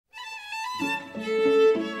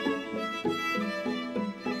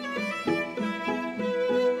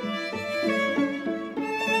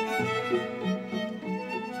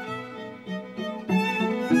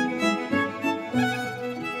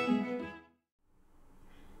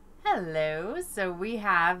Hello, so we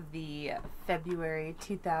have the February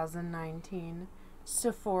 2019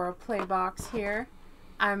 Sephora Play Box here.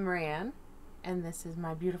 I'm Ryan, and this is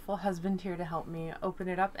my beautiful husband here to help me open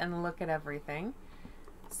it up and look at everything.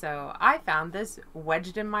 So I found this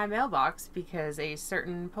wedged in my mailbox because a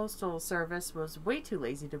certain postal service was way too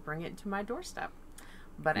lazy to bring it to my doorstep.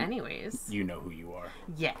 But anyways. You know who you are.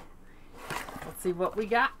 Yeah. Let's see what we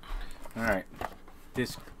got. Alright.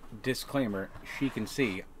 Disclaimer, she can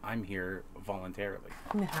see I'm here voluntarily.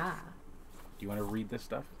 Aha. Do you want to read this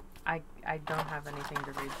stuff? I don't have anything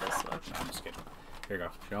to read this with. No, I'm just kidding. Here you go.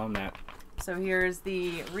 Show them that. So here's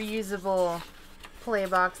the reusable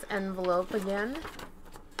Playbox envelope again,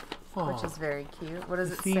 which is very cute. What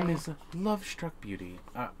does it say? The theme is Love Struck Beauty.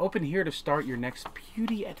 Open here to start your next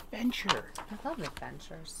beauty adventure. I love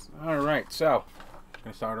adventures. Alright, so I'm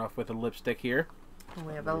going to start off with a lipstick here.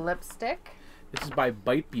 We have a lipstick. This is by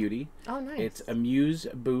Bite Beauty. Oh, nice. It's Amuse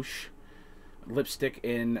Bouche lipstick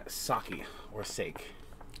in sake or sake.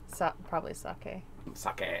 Probably sake.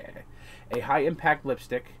 Sake. A high impact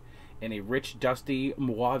lipstick in a rich, dusty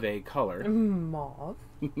mauve color. Mauve.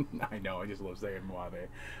 I know, I just love saying mauve.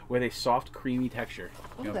 With a soft, creamy texture.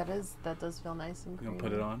 Oh, that does feel nice and creamy. You gonna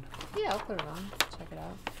put it on? Yeah, I'll put it on. Check it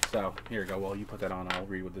out. So, here you go. While you put that on, I'll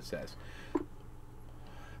read what this says.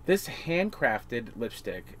 This handcrafted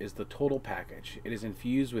lipstick is the total package. It is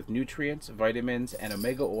infused with nutrients, vitamins, and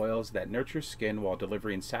omega oils that nurture skin while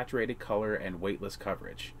delivering saturated color and weightless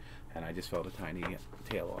coverage. And I just felt a tiny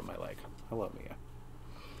tail on my leg. Hello, Mia.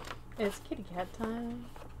 It's kitty cat time.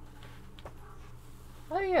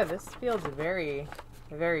 Oh yeah, this feels very,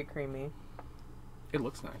 very creamy. It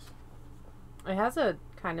looks nice. It has a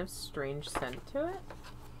kind of strange scent to it.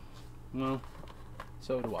 Well,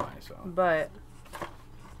 so do I, so. But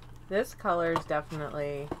this color is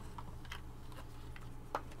definitely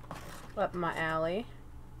up my alley.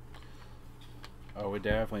 Oh, it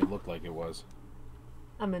definitely looked like it was.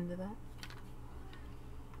 I'm into that.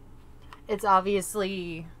 It's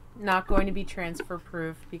obviously not going to be transfer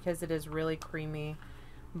proof because it is really creamy,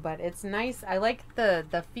 but it's nice. I like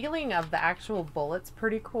the feeling of the actual bullet's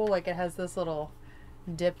pretty cool. Like it has this little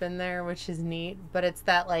dip in there, which is neat, but it's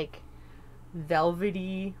that like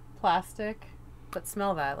velvety plastic. But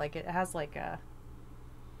smell that. Like it has like a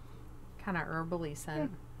kind of herbally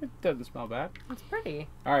scent. It doesn't smell bad. It's pretty.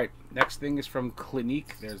 Alright, next thing is from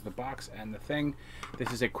Clinique. There's the box and the thing.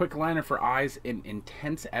 This is a quick liner for eyes in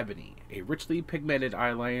Intense Ebony. A richly pigmented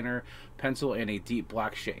eyeliner pencil in a deep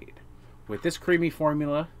black shade. With this creamy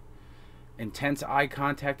formula, intense eye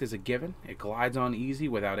contact is a given. It glides on easy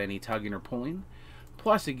without any tugging or pulling.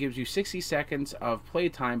 Plus, it gives you 60 seconds of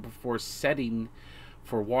playtime before setting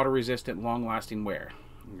for water-resistant, long-lasting wear.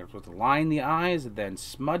 You're supposed to line the eyes and then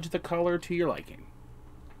smudge the color to your liking.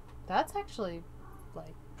 That's actually,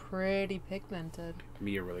 like, pretty pigmented.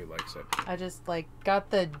 Mia really likes it. I just, like, got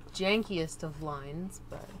the jankiest of lines,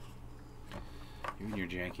 but... You and your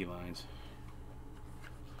janky lines.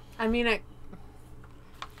 I mean, it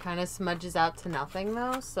kind of smudges out to nothing,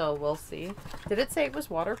 though, so we'll see. Did it say it was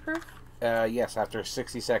waterproof? Yes, after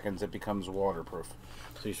 60 seconds, it becomes waterproof.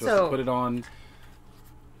 So you're supposed to put it on...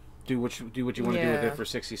 Do what you want to do with it for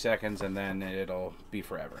 60 seconds, and then it'll be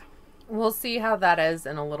forever. We'll see how that is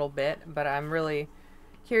in a little bit, but I'm really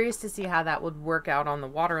curious to see how that would work out on the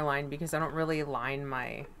waterline because I don't really line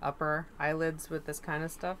my upper eyelids with this kind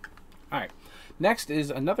of stuff. Alright, next is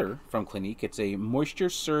another from Clinique. It's a Moisture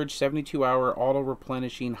Surge 72-hour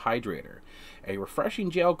auto-replenishing hydrator. A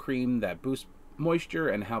refreshing gel cream that boosts moisture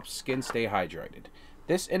and helps skin stay hydrated.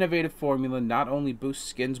 This innovative formula not only boosts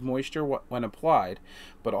skin's moisture when applied,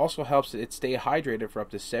 but also helps it stay hydrated for up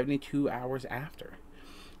to 72 hours after.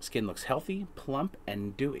 Skin looks healthy, plump,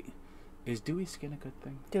 and dewy. Is dewy skin a good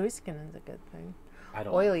thing? Dewy skin is a good thing. I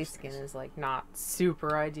don't. Oily skin is like not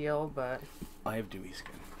super ideal, but I have dewy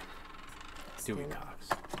skin. Dewy cocks.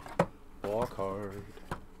 Walk hard.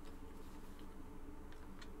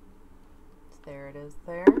 There it is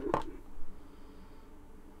there.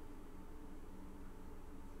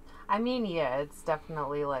 I mean, yeah, it's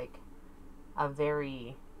definitely like a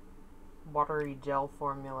very watery gel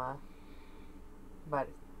formula, but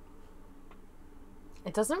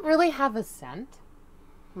it doesn't really have a scent,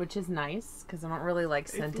 which is nice because I don't really like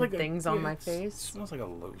scented things on my face. It smells like a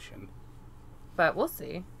lotion. But we'll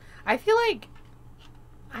see. I feel like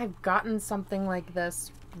I've gotten something like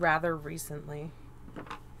this rather recently,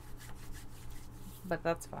 but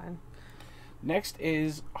that's fine. Next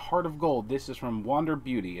is Heart of Gold. This is from Wander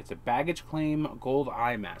Beauty. It's a baggage claim gold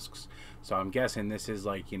eye masks. So I'm guessing this is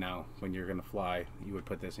like, you know, when you're going to fly, you would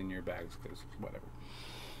put this in your bags because whatever.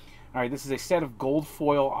 All right, this is a set of gold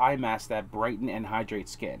foil eye masks that brighten and hydrate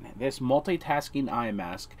skin. This multitasking eye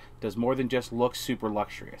mask does more than just look super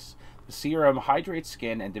luxurious. The serum hydrates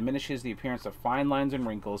skin and diminishes the appearance of fine lines and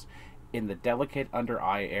wrinkles in the delicate under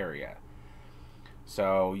eye area.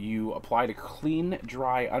 So you apply to clean,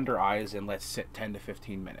 dry under eyes and let sit 10 to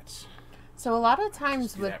 15 minutes. So a lot of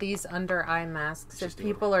times with these under eye masks, if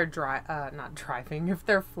people are not driving, if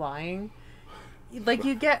they're flying, like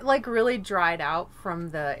you get like really dried out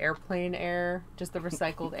from the airplane air, just the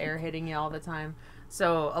recycled air hitting you all the time.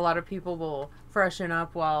 So a lot of people will freshen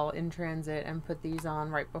up while in transit and put these on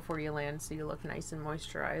right before you land so you look nice and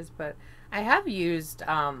moisturized. But I have used,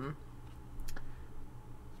 I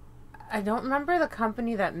don't remember the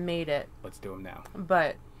company that made it. Let's do them now.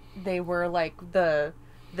 But they were like the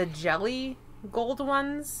jelly gold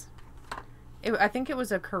ones. I think it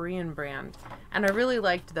was a Korean brand, and I really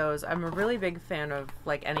liked those. I'm a really big fan of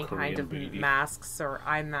like any kind of masks or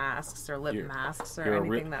eye masks or lip masks or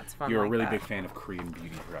anything that's fun. You're a really big fan of Korean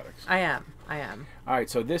beauty products. I am. All right,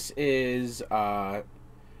 so this is Caudalie.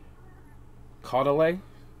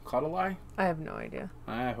 I have no idea.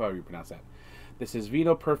 However you pronounce that. This is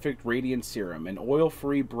Vino Perfect Radiant Serum, an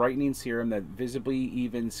oil-free brightening serum that visibly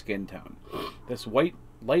evens skin tone. This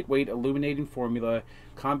lightweight illuminating formula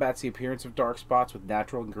combats the appearance of dark spots with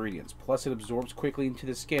natural ingredients. Plus, it absorbs quickly into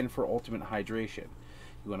the skin for ultimate hydration.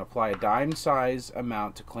 You want to apply a dime size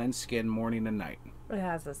amount to cleanse skin morning and night. It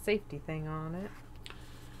has a safety thing on it.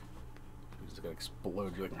 It's going to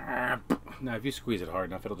explode. You're like, ah. Now, if you squeeze it hard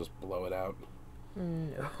enough, it'll just blow it out.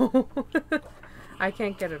 No. I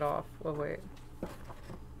can't get it off. Oh, wait.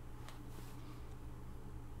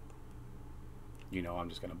 You know I'm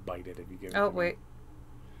just going to bite it if you give it to me. Wait.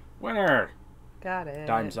 Winner! Got it.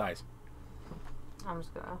 Dime size. I'm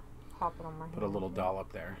just going to pop it on my hand. Put a little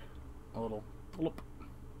dollop there. A little bloop.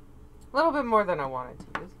 A little bit more than I wanted to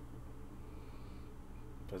use.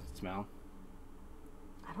 Does it smell?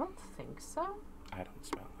 I don't think so. I don't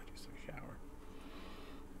smell. I just took a shower.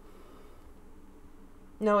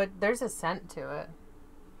 No, there's a scent to it.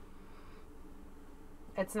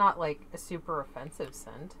 It's not like a super offensive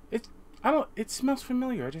scent. It smells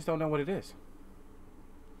familiar. I just don't know what it is.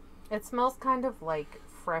 It smells kind of like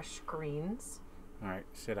fresh greens. All right,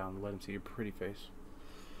 sit down and let him see your pretty face.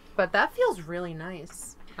 But that feels really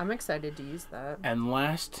nice. I'm excited to use that. And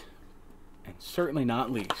last, and certainly not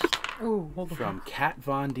least, from Kat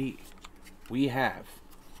Von D, we have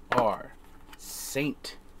our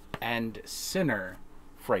Saint and Sinner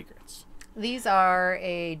fragrance. These are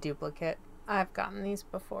a duplicate. I've gotten these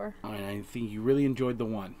before. And I think you really enjoyed the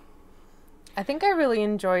one. I think I really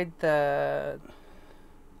enjoyed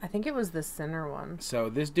I think it was the Sinner one. So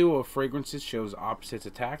this duo of fragrances shows opposites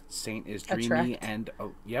attacked. Saint is dreamy and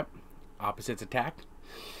opposites attacked.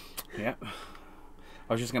 Yep.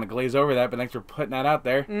 I was just gonna glaze over that, but thanks for putting that out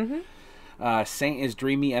there. Mm-hmm. Saint is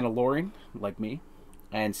dreamy and alluring, like me,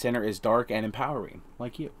 and Sinner is dark and empowering,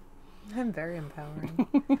 like you. I'm very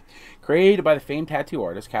empowering. Created by the famed tattoo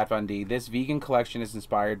artist Kat Von D, this vegan collection is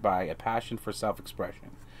inspired by a passion for self-expression.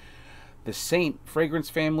 The Saint fragrance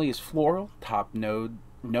family is floral. Top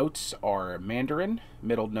notes are mandarin.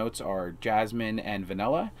 Middle notes are jasmine and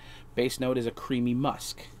vanilla. Base note is a creamy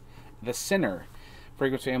musk. The Sinner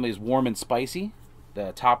fragrance family is warm and spicy.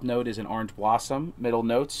 The top note is an orange blossom. Middle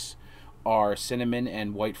notes are cinnamon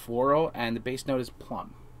and white floral. And the base note is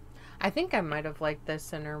plum. I think I might have liked the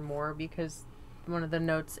Sinner more because one of the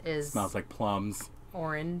notes is... Smells like plums.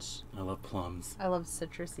 Orange. I love plums. I love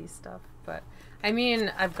citrusy stuff. But, I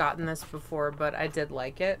mean, I've gotten this before, but I did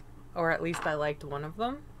like it. Or at least I liked one of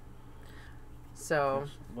them. So...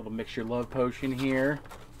 There's a little mix your love potion here.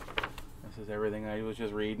 This is everything I was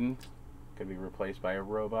just reading. Could be replaced by a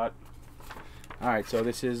robot. Alright, so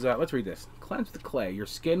this is... let's read this. Cleanse the clay. Your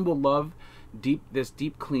skin will love this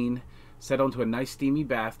deep clean. Settle into a nice steamy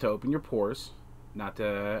bath to open your pores. Not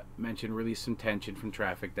to mention release some tension from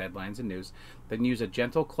traffic, deadlines, and news. Then use a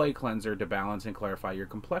gentle clay cleanser to balance and clarify your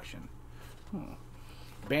complexion.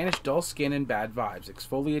 Banish dull skin and bad vibes.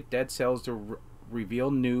 Exfoliate dead cells to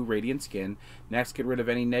reveal new radiant skin. Next, get rid of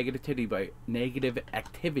any negative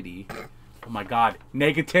activity. Oh my god,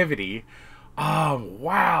 negativity. Oh,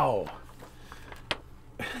 wow.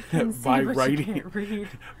 by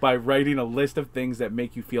writing a list of things that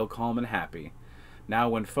make you feel calm and happy. Now,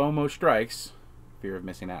 when FOMO strikes, fear of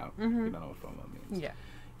missing out. You don't know what FOMO means. Yeah.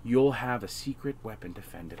 You'll have a secret weapon to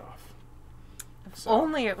fend it off. If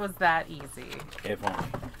only it was that easy. If only.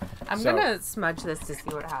 I'm gonna smudge this to see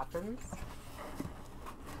what happens.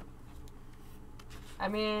 I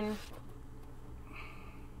mean,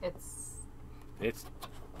 it's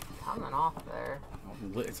coming off there.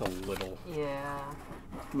 It's a little. Yeah.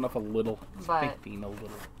 Coming off a little. It's But being a little.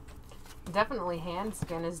 definitely hand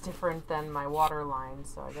skin is different than my waterline,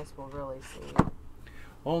 so I guess we'll really see.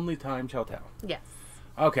 Only time shall tell. Yes.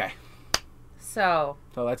 Okay. So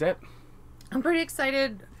that's it? I'm pretty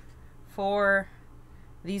excited for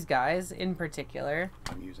these guys in particular.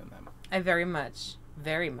 I'm using them. I very much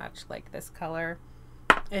like this color.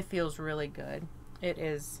 It feels really good. It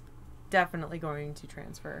is definitely going to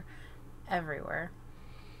transfer everywhere.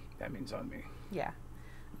 That means on me. Yeah.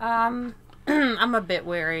 I'm a bit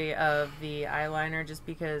wary of the eyeliner just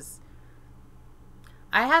because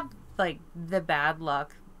I have like the bad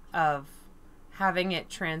luck of having it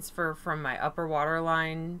transfer from my upper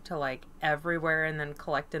waterline to like everywhere and then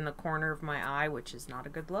collect in the corner of my eye, which is not a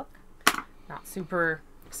good look. Not super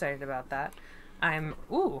excited about that. I'm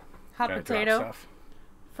hot potato.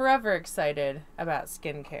 Forever excited about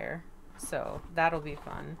skincare. So that'll be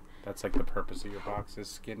fun. That's like the purpose of your box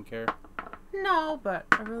is skincare? No, but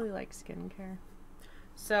I really like skincare.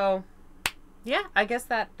 So yeah, I guess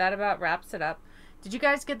that about wraps it up. Did you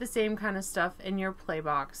guys get the same kind of stuff in your play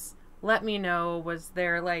box? Let me know. Was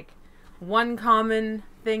there like one common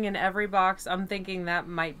thing in every box? I'm thinking that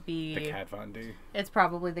might be the Kat Von D. It's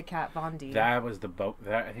probably the Kat Von D. That was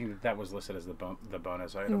I think that was listed as the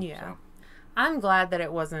bonus item. Yeah. So. I'm glad that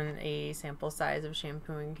it wasn't a sample size of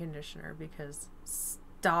shampoo and conditioner because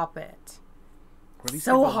stop it.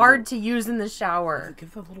 So hard to use in the shower.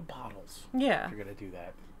 Give the little bottles. Yeah. If you're going to do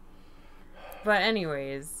that. But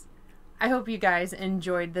anyways, I hope you guys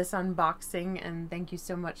enjoyed this unboxing and thank you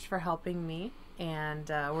so much for helping me. And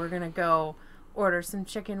we're going to go order some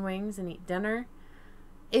chicken wings and eat dinner.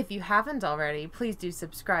 If you haven't already, please do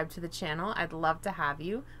subscribe to the channel. I'd love to have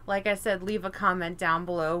you. Like I said, leave a comment down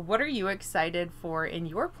below. What are you excited for in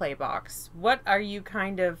your play box? What are you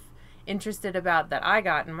kind of interested about that I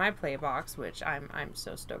got in my play box, which I'm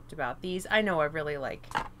so stoked about these. I know I really like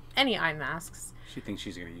any eye masks. She thinks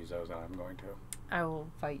she's going to use those, and I'm going to. I will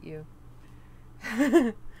fight you.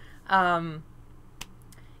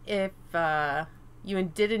 If you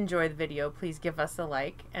did enjoy the video, please give us a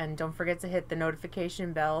like, and don't forget to hit the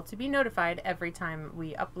notification bell to be notified every time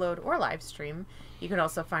we upload or live stream. You can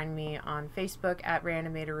also find me on Facebook at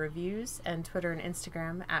Rayanimator Reviews and Twitter and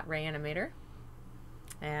Instagram at Rayanimator.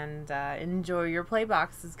 And enjoy your play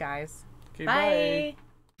boxes, guys. Okay, bye.